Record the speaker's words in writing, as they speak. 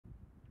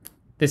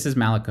This is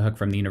Malik Kahook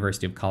from the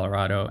University of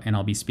Colorado, and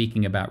I'll be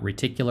speaking about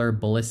reticular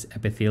bullous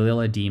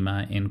epithelial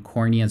edema in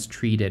corneas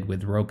treated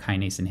with Rho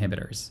kinase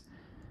inhibitors.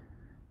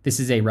 This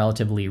is a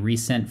relatively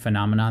recent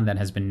phenomenon that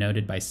has been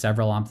noted by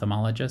several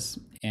ophthalmologists,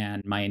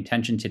 and my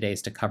intention today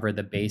is to cover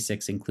the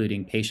basics,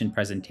 including patient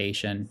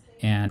presentation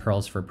and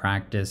pearls for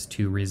practice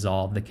to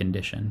resolve the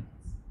condition.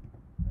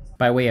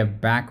 By way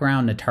of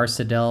background,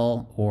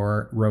 Notarsidil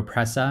or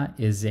Rhopressa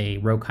is a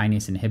Rho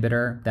kinase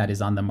inhibitor that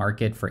is on the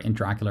market for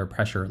intraocular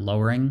pressure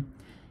lowering.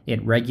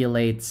 It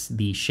regulates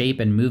the shape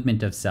and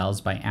movement of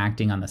cells by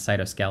acting on the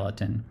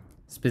cytoskeleton.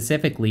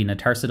 Specifically,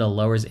 Notarsidil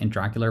lowers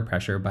intraocular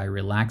pressure by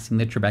relaxing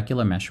the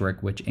trabecular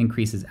meshwork, which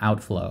increases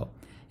outflow.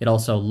 It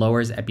also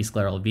lowers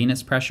episcleral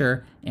venous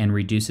pressure and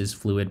reduces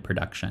fluid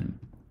production.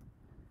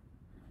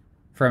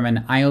 From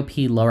an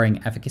IOP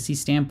lowering efficacy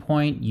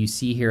standpoint, you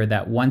see here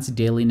that once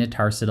daily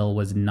Notarsidil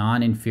was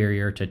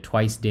non-inferior to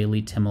twice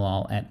daily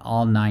Timolol at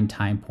all 9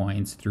 time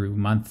points through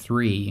month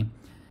 3.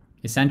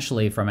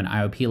 Essentially, from an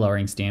IOP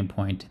lowering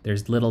standpoint,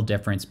 there's little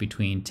difference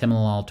between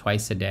Timolol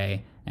twice a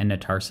day and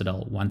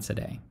Notarsidil once a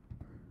day.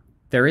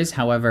 There is,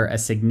 however, a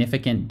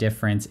significant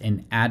difference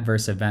in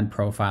adverse event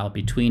profile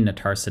between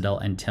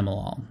Notarsidil and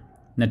Timolol.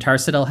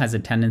 Notarsidil has a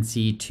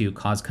tendency to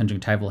cause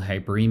conjunctival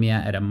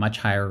hyperemia at a much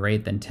higher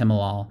rate than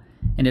Timolol,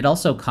 and it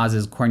also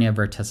causes cornea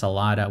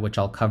verticillata, which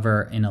I'll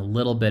cover in a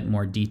little bit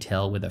more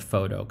detail with a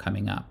photo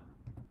coming up.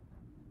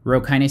 Rho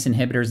kinase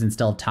inhibitors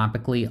instilled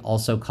topically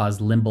also cause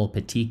limbal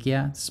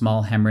petechia,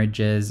 small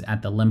hemorrhages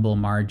at the limbal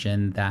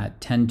margin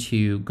that tend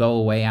to go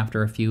away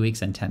after a few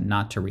weeks and tend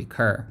not to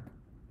recur.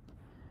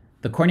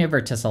 The cornea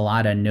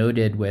verticillata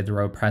noted with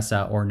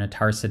Rhopressa or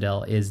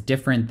Notarsidil is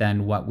different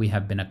than what we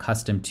have been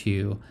accustomed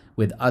to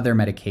with other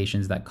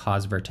medications that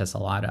cause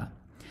verticillata.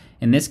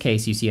 In this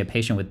case, you see a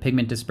patient with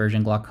pigment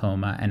dispersion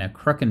glaucoma and a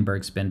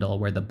Krukenberg spindle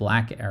where the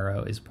black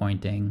arrow is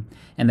pointing,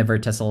 and the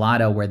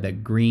verticillata where the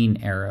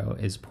green arrow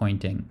is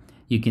pointing.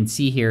 You can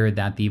see here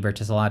that the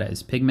verticillata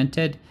is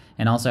pigmented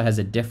and also has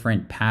a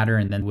different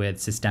pattern than with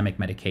systemic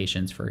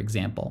medications, for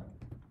example.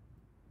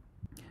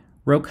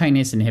 Rho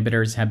kinase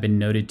inhibitors have been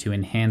noted to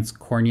enhance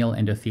corneal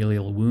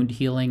endothelial wound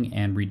healing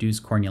and reduce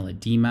corneal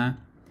edema.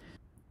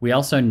 We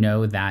also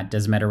know that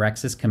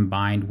desmetorexis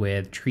combined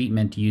with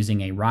treatment using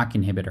a ROCK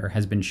inhibitor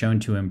has been shown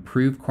to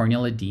improve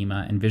corneal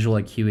edema and visual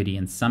acuity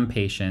in some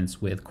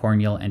patients with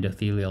corneal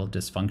endothelial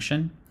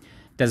dysfunction.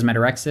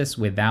 Desmetorexis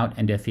without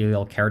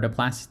endothelial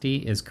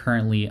keratoplasty is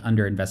currently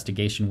under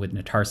investigation with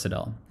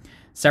Notarsidil.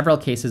 Several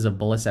cases of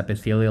bullous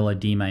epithelial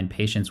edema in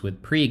patients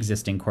with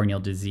pre-existing corneal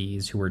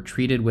disease who were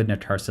treated with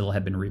Notarsidil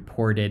have been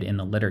reported in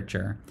the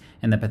literature,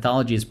 and the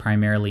pathology is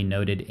primarily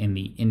noted in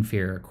the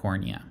inferior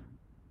cornea.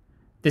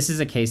 This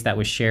is a case that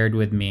was shared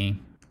with me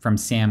from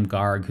Sam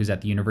Garg, who's at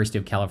the University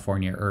of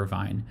California,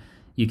 Irvine.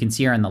 You can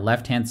see here on the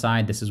left-hand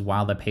side, this is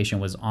while the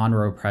patient was on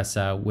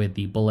Rhopressa with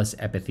the bullous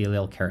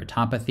epithelial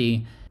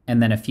keratopathy,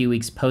 and then a few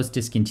weeks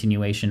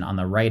post-discontinuation on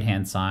the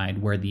right-hand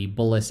side where the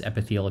bullous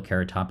epithelial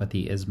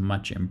keratopathy is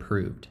much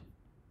improved.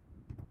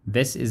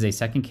 This is a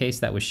second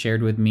case that was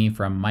shared with me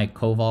from Mike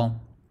Koval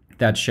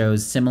that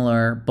shows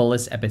similar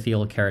bullous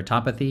epithelial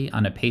keratopathy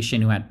on a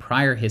patient who had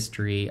prior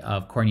history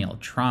of corneal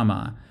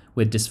trauma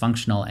with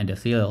dysfunctional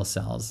endothelial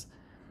cells.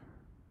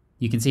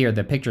 You can see here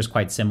the picture is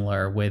quite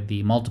similar with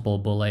the multiple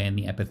bullae in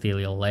the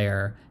epithelial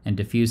layer and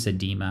diffuse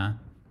edema.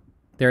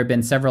 There have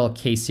been several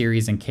case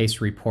series and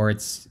case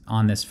reports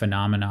on this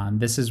phenomenon.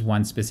 This is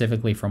one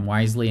specifically from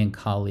Wisely and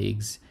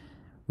colleagues,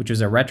 which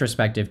was a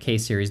retrospective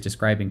case series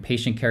describing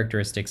patient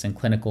characteristics and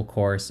clinical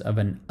course of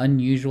an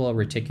unusual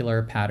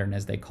reticular pattern,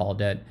 as they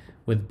called it,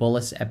 with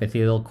bullous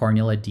epithelial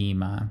corneal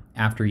edema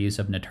after use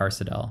of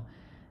Notarsidil.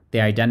 They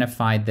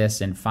identified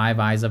this in 5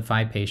 eyes of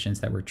 5 patients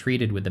that were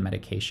treated with the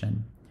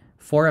medication.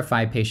 4 of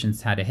 5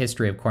 patients had a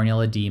history of corneal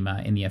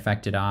edema in the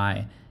affected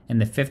eye, and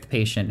the 5th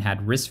patient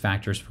had risk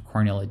factors for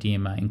corneal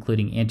edema,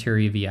 including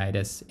anterior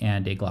uveitis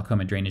and a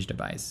glaucoma drainage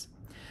device.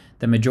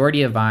 The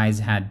majority of eyes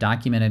had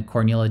documented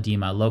corneal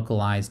edema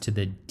localized to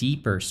the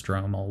deeper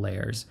stromal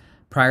layers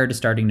prior to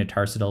starting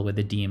Notarsidil with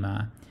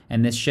edema,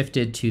 and this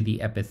shifted to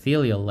the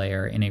epithelial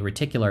layer in a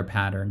reticular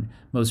pattern,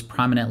 most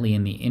prominently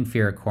in the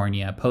inferior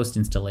cornea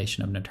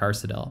post-installation of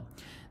Notarsidil.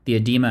 The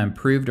edema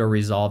improved or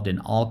resolved in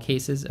all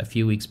cases a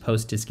few weeks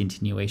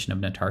post-discontinuation of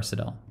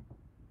Notarsidil.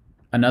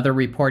 Another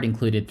report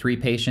included 3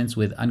 patients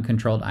with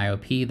uncontrolled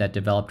IOP that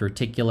developed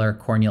reticular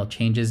corneal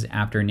changes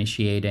after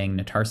initiating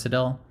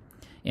Notarsidil.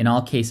 In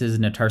all cases,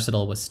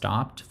 Notarsidil was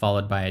stopped,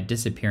 followed by a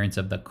disappearance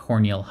of the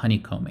corneal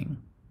honeycombing.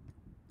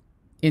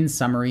 In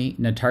summary,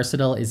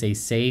 Notarsidil is a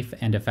safe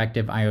and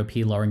effective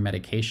IOP-lowering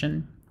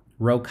medication.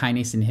 Rho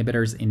kinase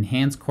inhibitors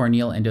enhance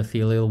corneal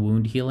endothelial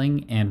wound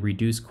healing and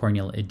reduce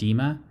corneal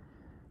edema.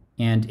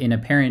 And in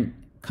apparent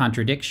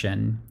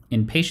contradiction,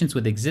 in patients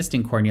with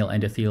existing corneal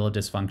endothelial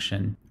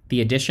dysfunction,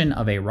 the addition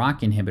of a ROCK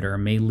inhibitor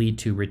may lead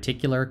to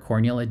reticular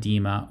corneal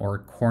edema or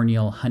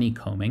corneal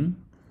honeycombing.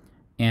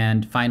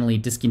 And finally,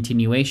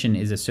 discontinuation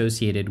is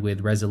associated with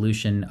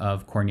resolution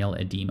of corneal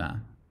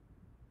edema.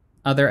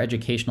 Other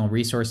educational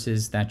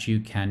resources that you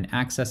can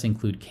access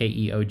include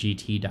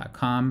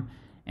keogt.com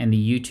and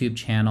the YouTube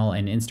channel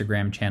and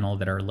Instagram channel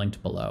that are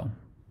linked below.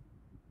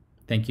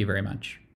 Thank you very much.